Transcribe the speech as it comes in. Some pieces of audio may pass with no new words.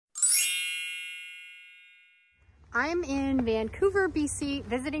I'm in Vancouver, BC,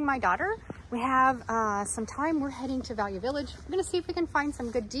 visiting my daughter. We have some time. We're heading to Value Village. We're gonna see if we can find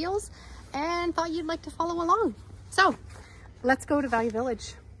some good deals and thought you'd like to follow along. So let's go to Value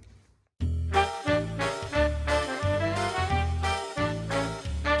Village.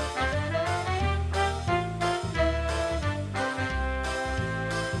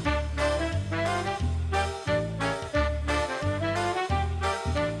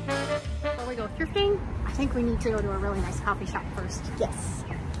 Before we go thrifting, I think we need to go to a really nice coffee shop first. Yes.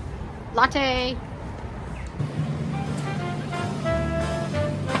 Latte.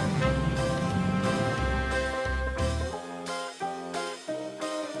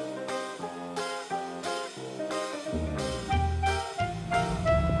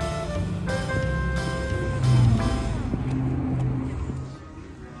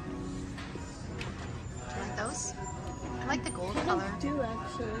 I like the gold color. I do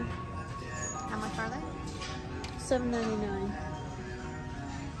actually. How much are they? $7.99.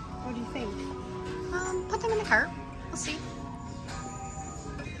 What do you think? Put them in the cart. We'll see.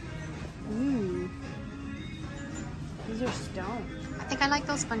 Ooh. These are stone. I think I like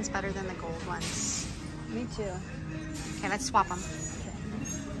those ones better than the gold ones. Me too. Okay, let's swap them. Okay.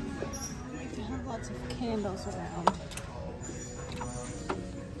 They have lots of candles around.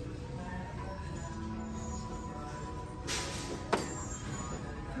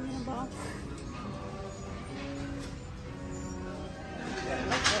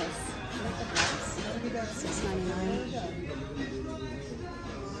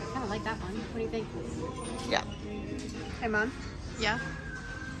 I like that one. What do you think? Yeah. Hey, Mom. Yeah?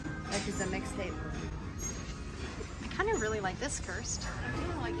 This is a mixtape. I kind of really like this, Kirst. I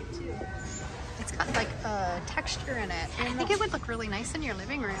kind of like it too. It's got like a texture in it. I think it would look really nice in your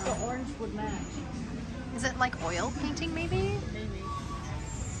living room. The orange would match. Is it like oil painting, maybe? Maybe.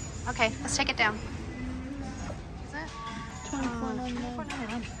 Okay, let's take it down. Is it?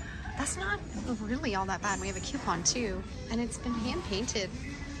 $24.99. That's not really all that bad. We have a coupon too, and it's been hand painted.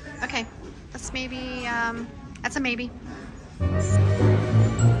 Okay, that's maybe, that's a maybe. Look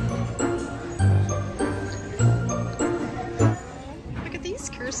at these,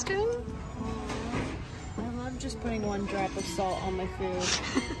 Kirsten. I love just putting one drop of salt on my food.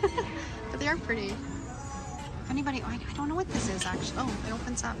 But they are pretty. Anybody, I don't know what this is actually. Oh, it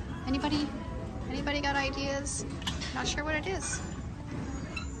opens up. Anybody got ideas? Not sure what it is.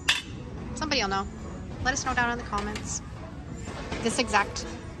 Somebody will know. Let us know down in the comments. This exact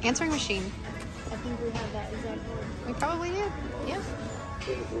answering machine. I think we have that exact one. We probably did. Yeah.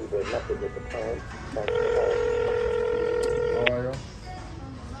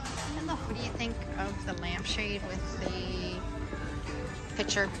 What do you think of the lampshade with the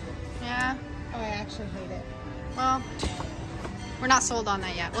picture? Yeah. Oh, I actually hate it. Well, we're not sold on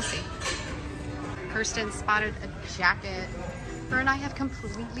that yet. We'll see. Kirsten spotted a jacket. Her and I have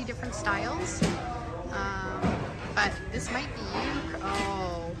completely different styles. But this might be you.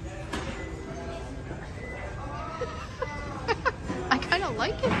 Oh. I kind of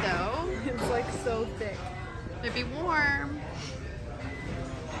like it though. It's like so thick. It'd be warm.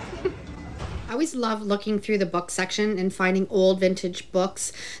 I always love looking through the book section and finding old vintage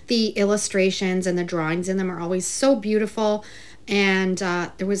books. The illustrations and the drawings in them are always so beautiful. And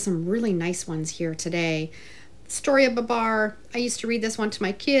there was some really nice ones here today. Story of Babar. I used to read this one to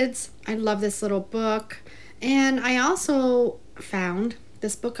my kids. I love this little book. And I also found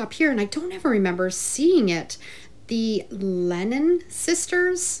this book up here, and I don't ever remember seeing it. The Lennon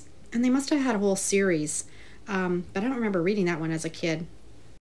Sisters, and they must have had a whole series. But I don't remember reading that one as a kid.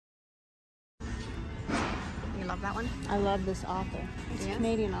 You love that one? I love this author. It's a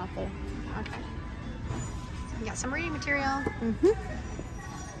Canadian author. Okay. You got some reading material. Mm-hmm.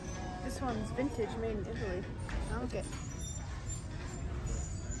 This one's vintage, made in Italy. Okay.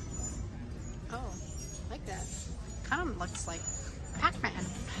 Oh, I like that. Kind of looks like Pac-Man.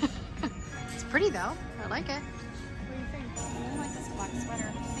 It's pretty though. I like it. What do you think? I like this black sweater. I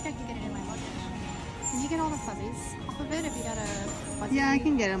think I can get it in my luggage. Can you get all the fuzzies off of it if you got a fuzzy? Yeah, I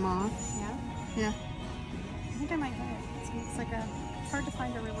can get them off. Yeah? Yeah. I think I might get it. It's like it's hard to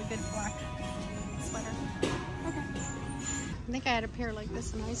find a really good black sweater. Okay. I think I had a pair like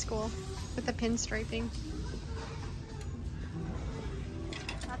this in high school with the pinstriping.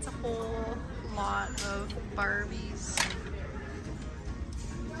 That's a whole lot of Barbies.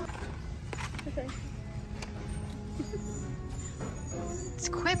 Okay. Let's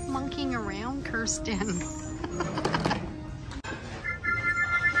quit monkeying around, Kirsten.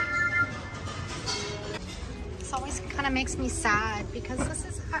 This always kind of makes me sad because this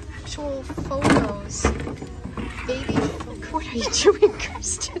is actual photos. Baby, what are you doing,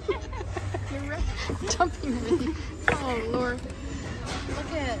 Kirsten? You're dumping everything.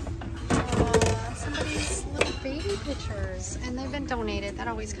 they've been donated. That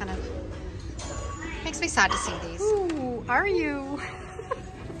always kind of makes me sad to see these. Who are you?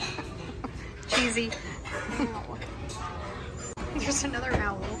 Cheesy. Here's another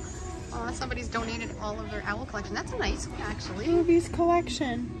owl. Oh, somebody's donated all of their owl collection. That's a nice one, actually. Ruby's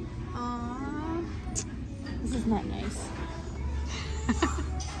collection. Aww. This is not nice.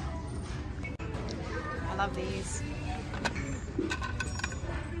 I love these.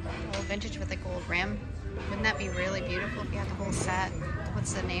 Old vintage with a gold rim. Wouldn't that be really beautiful if you had the whole set?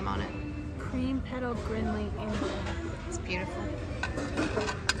 What's the name on it? Cream petal Grinley Amber. It's beautiful.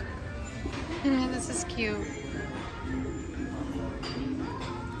 This is cute.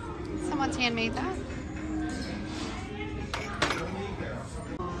 Someone's handmade that.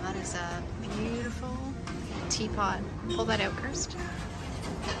 Oh, that is a beautiful teapot. Pull that out, Kirst.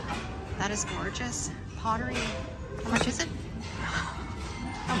 That is gorgeous. Pottery. How much is it?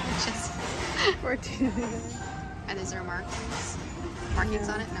 How much is it? $14. And is there markings? Markings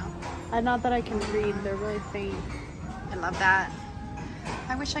on it? No. Not that I can read. They're really faint. I love that.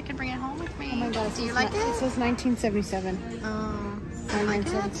 I wish I could bring it home with me. Oh my god. Do you like it? It says 1977. Oh, I like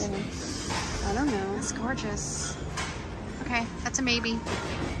it. 1977. I don't know. It's gorgeous. Okay, that's a maybe.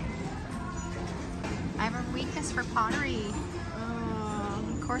 I have a weakness for pottery.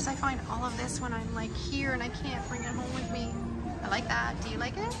 Of course, I find all of this when I'm like here and I can't bring it home with me. I like that. Do you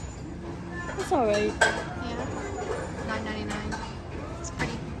like it? It's alright. Yeah. $9.99. It's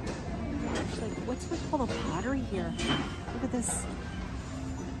pretty. Like, what's with all the pottery here? Look at this.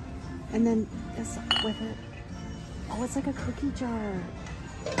 And then this with it. Oh, it's like a cookie jar.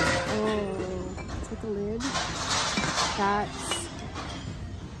 Oh, it's with the lid. That's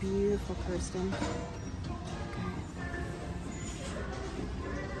beautiful, Kirsten.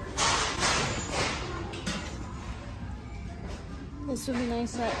 This would be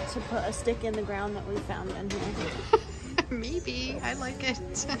nice to put a stick in the ground that we found in here. Maybe. I like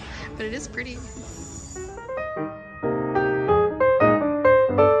it. But it is pretty.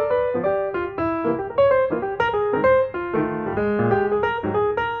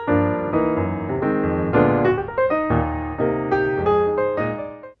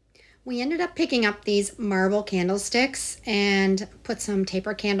 We ended up picking up these marble candlesticks and put some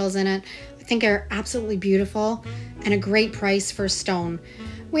taper candles in it. I think they're absolutely beautiful and a great price for stone.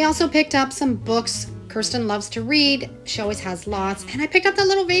 We also picked up some books. Kirsten loves to read. She always has lots. And I picked up that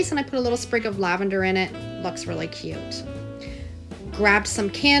little vase and I put a little sprig of lavender in it. Looks really cute. Grabbed some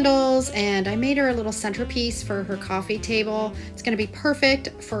candles and I made her a little centerpiece for her coffee table. It's going to be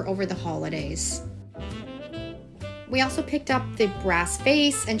perfect for over the holidays. We also picked up the brass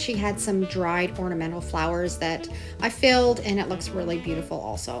vase and she had some dried ornamental flowers that I filled and it looks really beautiful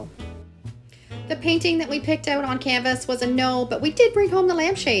also. The painting that we picked out on canvas was a no, but we did bring home the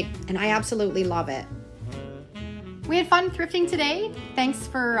lampshade and I absolutely love it. We had fun thrifting today. Thanks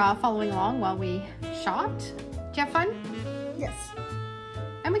for following along while we shopped. Did you have fun? Yes.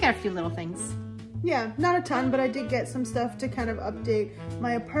 And we got a few little things. Yeah, not a ton, but I did get some stuff to kind of update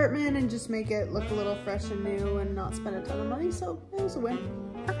my apartment and just make it look a little fresh and new and not spend a ton of money, so it was a win.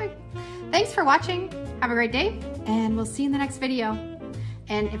 Perfect. Thanks for watching. Have a great day, and we'll see you in the next video.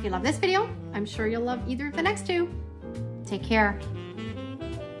 And if you love this video, I'm sure you'll love either of the next two. Take care.